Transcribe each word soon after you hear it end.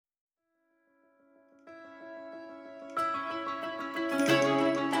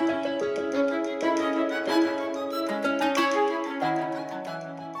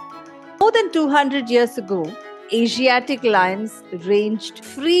200 years ago, Asiatic lions ranged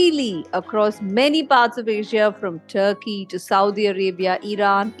freely across many parts of Asia, from Turkey to Saudi Arabia,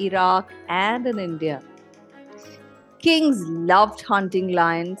 Iran, Iraq, and in India. Kings loved hunting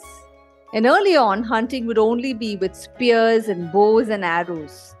lions, and early on, hunting would only be with spears and bows and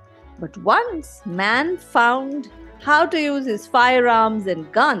arrows. But once man found how to use his firearms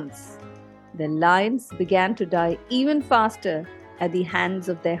and guns, the lions began to die even faster at the hands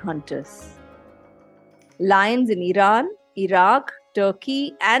of their hunters. Lions in Iran, Iraq,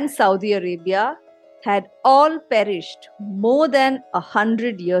 Turkey, and Saudi Arabia had all perished more than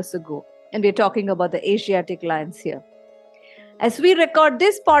 100 years ago. And we're talking about the Asiatic lions here. As we record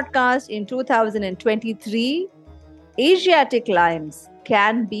this podcast in 2023, Asiatic lions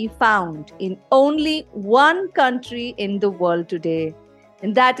can be found in only one country in the world today,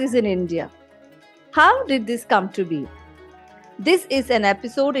 and that is in India. How did this come to be? This is an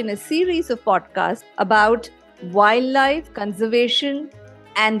episode in a series of podcasts about wildlife conservation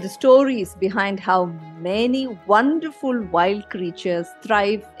and the stories behind how many wonderful wild creatures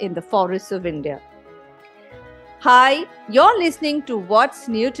thrive in the forests of India. Hi, you're listening to What's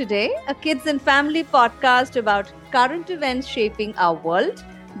New Today, a kids and family podcast about current events shaping our world.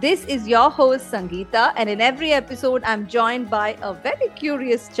 This is your host, Sangeeta, and in every episode, I'm joined by a very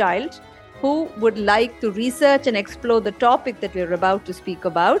curious child who would like to research and explore the topic that we're about to speak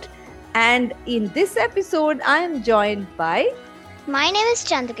about. And in this episode, I am joined by... My name is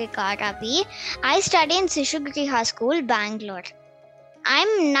Chandrika Ravi. I study in Sishugriha School, Bangalore. I'm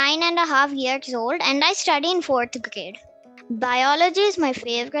 9.5 years old and I study in 4th grade. Biology is my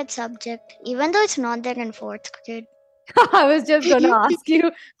favorite subject, even though it's not there in 4th grade. I was just going to ask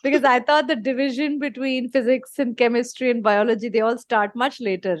you, because I thought the division between physics and chemistry and biology, they all start much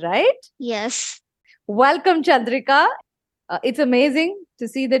later, right? Yes. Welcome, Chandrika. It's amazing to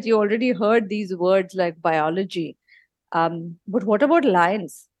see that you already heard these words like biology. But what about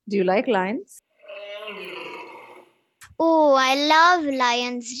lions? Do you like lions? Oh, I love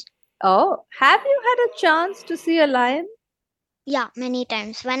lions. Oh, have you had a chance to see a lion? Yeah, many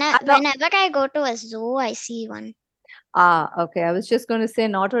times. Whenever I go to a zoo, I see one. Okay. I was just going to say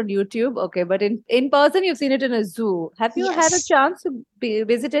not on YouTube. Okay, but in person, you've seen it in a zoo. Have you had a chance to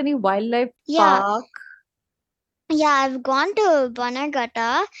visit any wildlife park? Yeah, I've gone to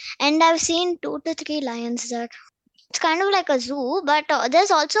Banagatta and I've seen 2 to 3 lions there. It's kind of like a zoo, but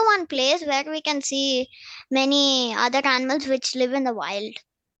there's also one place where we can see many other animals which live in the wild.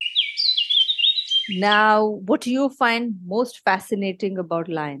 Now, what do you find most fascinating about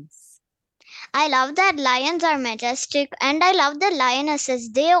lions? I love that lions are majestic and I love the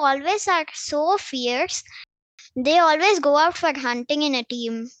lionesses. They always are so fierce. They always go out for hunting in a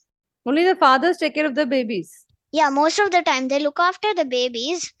team. Only the fathers take care of the babies. Yeah, most of the time they look after the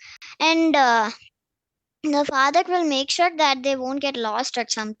babies and the father will make sure that they won't get lost or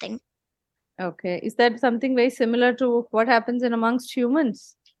something. Okay. Is that something very similar to what happens in amongst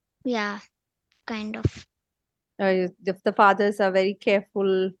humans? Yeah, kind of. If the fathers are very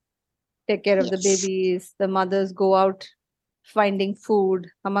careful, take care of the babies, the mothers go out finding food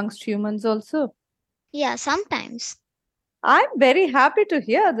amongst humans also. Yeah, sometimes. I'm very happy to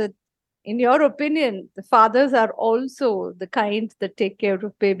hear that, in your opinion, the fathers are also the kind that take care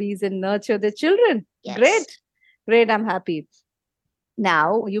of babies and nurture their children. Yes. Great. I'm happy.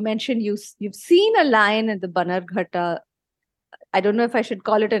 Now, you mentioned you've seen a lion at the Banarghatta. I don't know if I should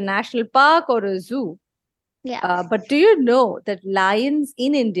call it a national park or a zoo. Yeah. But do you know that lions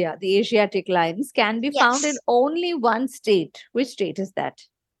in India, the Asiatic lions, can be found in only one state? Which state is that?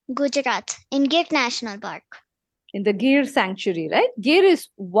 Gujarat, in Gir National Park. In the Gir sanctuary, right? Gir is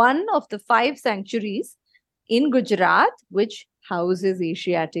one of the 5 sanctuaries in Gujarat which houses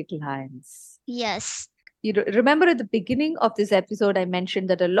Asiatic lions. Yes. You remember at the beginning of this episode, I mentioned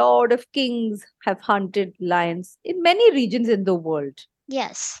that a lot of kings have hunted lions in many regions in the world.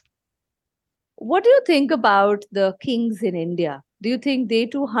 Yes. What do you think about the kings in India? Do you think they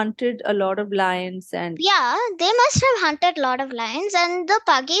too hunted a lot of lions? Yeah, they must have hunted a lot of lions. And the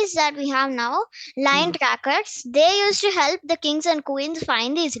puggies that we have now, lion trackers, they used to help the kings and queens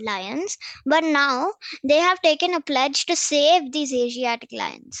find these lions. But now they have taken a pledge to save these Asiatic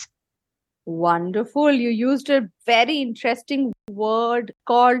lions. Wonderful. You used a very interesting word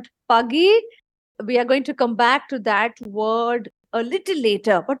called puggy. We are going to come back to that word a little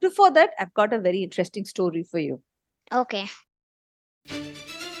later. But before that, I've got a very interesting story for you. Okay.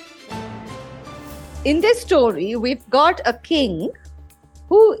 In this story, we've got a king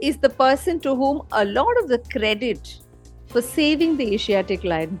who is the person to whom a lot of the credit for saving the Asiatic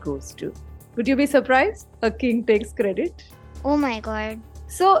lion goes to. Would you be surprised? A king takes credit. Oh my God.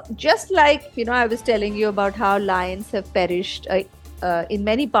 So just like, I was telling you about how lions have perished in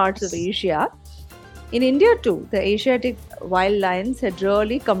many parts of Asia, in India too, the Asiatic wild lions had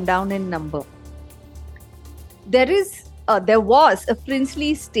really come down in number. There was a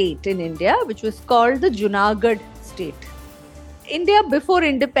princely state in India which was called the Junagadh state. India before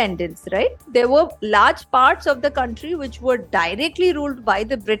independence, right? There were large parts of the country which were directly ruled by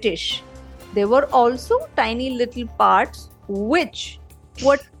the British. There were also tiny little parts which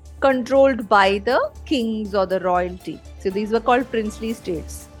were controlled by the kings or the royalty. So these were called princely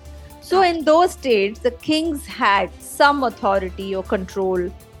states. So in those states, the kings had some authority or control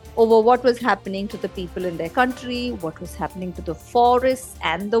over what was happening to the people in their country, what was happening to the forests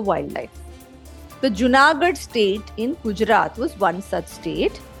and the wildlife. The Junagadh state in Gujarat was one such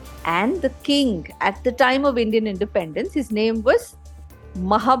state, and the king at the time of Indian independence, his name was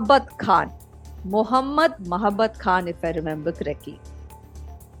Muhammad Khan, if I remember correctly.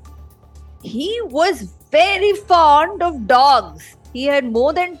 He was very fond of dogs. He had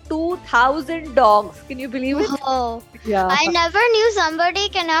more than 2,000 dogs. Can you believe it? Oh, yeah. I never knew somebody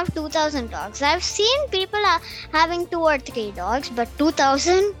can have 2,000 dogs. I've seen people having 2 or 3 dogs, but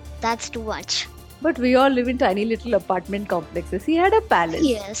 2,000, that's too much. But we all live in tiny little apartment complexes. He had a palace.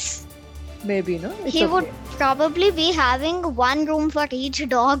 Yes. Maybe, no? He would probably be having one room for each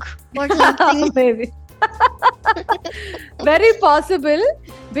dog or something. Maybe. Very possible,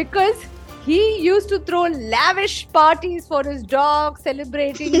 because he used to throw lavish parties for his dogs,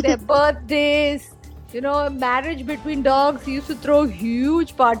 celebrating their birthdays. Marriage between dogs. He used to throw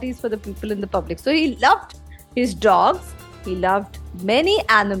huge parties for the people in the public. So he loved his dogs. He loved many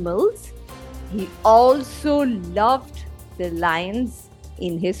animals. He also loved the lions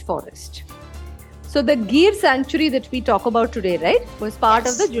in his forest. So the Gir sanctuary that we talk about today, right, was part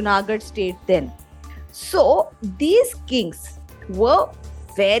of the Junagadh state then. So these kings were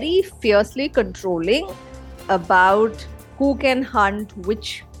very fiercely controlling about who can hunt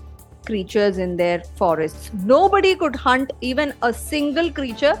which creatures in their forests. Nobody could hunt even a single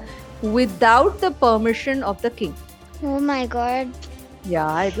creature without the permission of the king. Oh my God.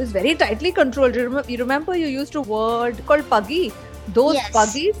 Yeah, it was very tightly controlled. You remember you used a word called puggy? Those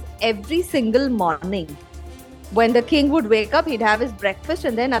puggies, every single morning, when the king would wake up, he'd have his breakfast,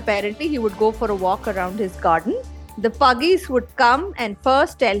 and then apparently he would go for a walk around his garden. The puggies would come and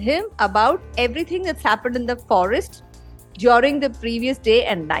first tell him about everything that's happened in the forest during the previous day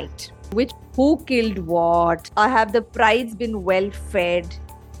and night. Who killed what? Have the prides been well fed?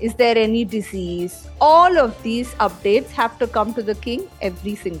 Is there any disease? All of these updates have to come to the king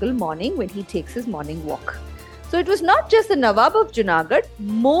every single morning when he takes his morning walk. So it was not just the Nawab of Junagadh.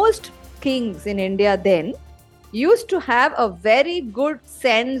 Most kings in India then used to have a very good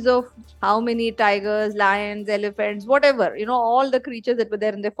sense of how many tigers, lions, elephants, whatever, all the creatures that were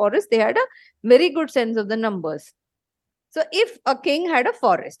there in the forest. They had a very good sense of the numbers. So if a king had a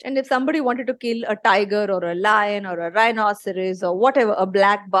forest, and if somebody wanted to kill a tiger or a lion or a rhinoceros or whatever, a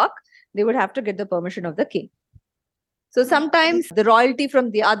black buck, they would have to get the permission of the king. So sometimes the royalty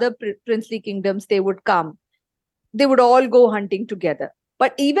from the other princely kingdoms, they would come. They would all go hunting together.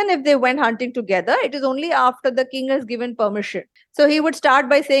 But even if they went hunting together, it is only after the king has given permission. So he would start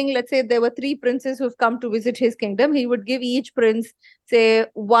by saying, let's say there were 3 princes who've come to visit his kingdom. He would give each prince, say,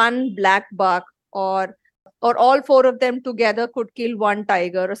 1 black buck, or all 4 of them together could kill 1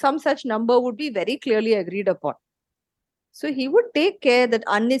 tiger, or some such number would be very clearly agreed upon. So he would take care that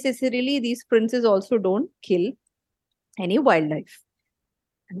unnecessarily these princes also don't kill any wildlife.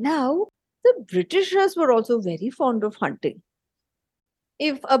 Now, the Britishers were also very fond of hunting.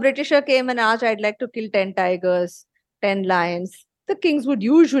 If a Britisher came and asked, I'd like to kill 10 tigers, 10 lions, the kings would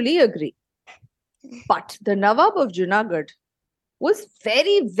usually agree. But the Nawab of Junagadh was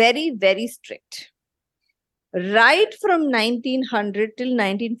very, very, very strict. Right from 1900 till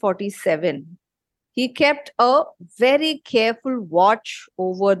 1947, he kept a very careful watch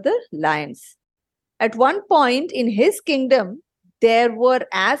over the lions. At one point in his kingdom, there were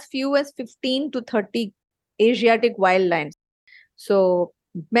as few as 15 to 30 Asiatic wild lions. So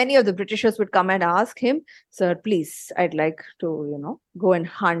many of the Britishers would come and ask him, sir, please, I'd like to, go and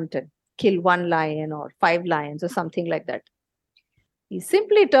hunt and kill 1 lion or 5 lions or something like that. He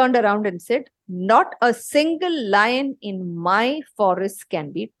simply turned around and said, not a single lion in my forest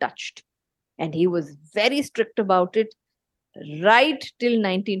can be touched. And he was very strict about it right till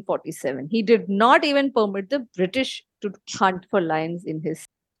 1947. He did not even permit the British to hunt for lions in his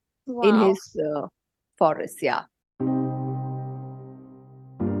forest. Yeah.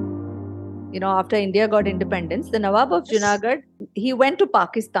 After India got independence, the Nawab of Junagadh, he went to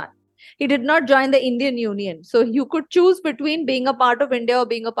Pakistan. He did not join the Indian Union. So you could choose between being a part of India or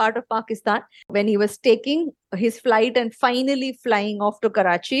being a part of Pakistan. When he was taking his flight and finally flying off to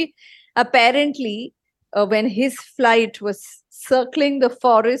Karachi, apparently, when his flight was circling the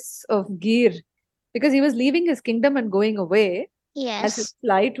forests of Gir, because he was leaving his kingdom and going away, as his Yes.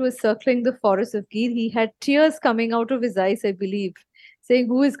 flight was circling the forest of Gir, he had tears coming out of his eyes, I believe, saying,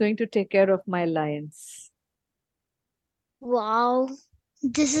 "Who is going to take care of my lions?" Wow.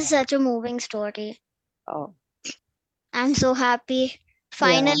 This is such a moving story. Oh, I'm so happy. yeah,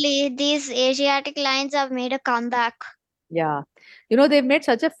 Finally, these Asiatic lions have made a comeback. yeah. They've made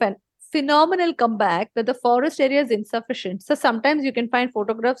such a phenomenal comeback that the forest area is insufficient. So sometimes you can find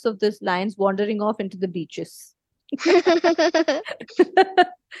photographs of these lions wandering off into the beaches.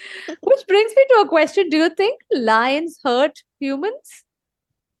 Which brings me to a question. Do you think lions hurt humans?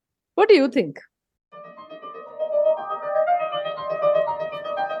 What do you think?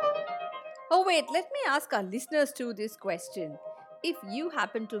 Oh, wait, let me ask our listeners too this question. If you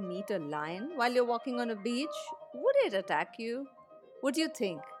happen to meet a lion while you're walking on a beach, would it attack you? What do you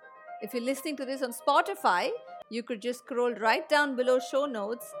think? If you're listening to this on Spotify, you could just scroll right down below show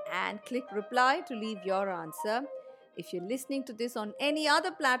notes and click reply to leave your answer. If you're listening to this on any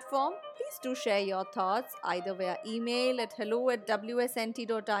other platform, please do share your thoughts either via email at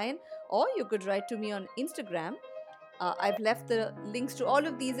hello@wsnt.in, or you could write to me on Instagram. I've left the links to all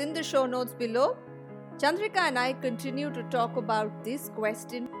of these in the show notes below. Chandrika and I continue to talk about this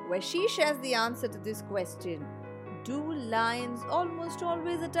question, where she shares the answer to this question: do lions almost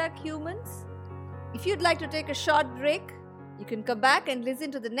always attack humans? If you'd like to take a short break, you can come back and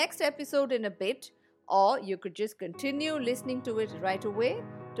listen to the next episode in a bit, or you could just continue listening to it right away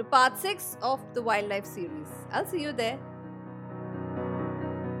to part 6 of the wildlife series. I'll see you there.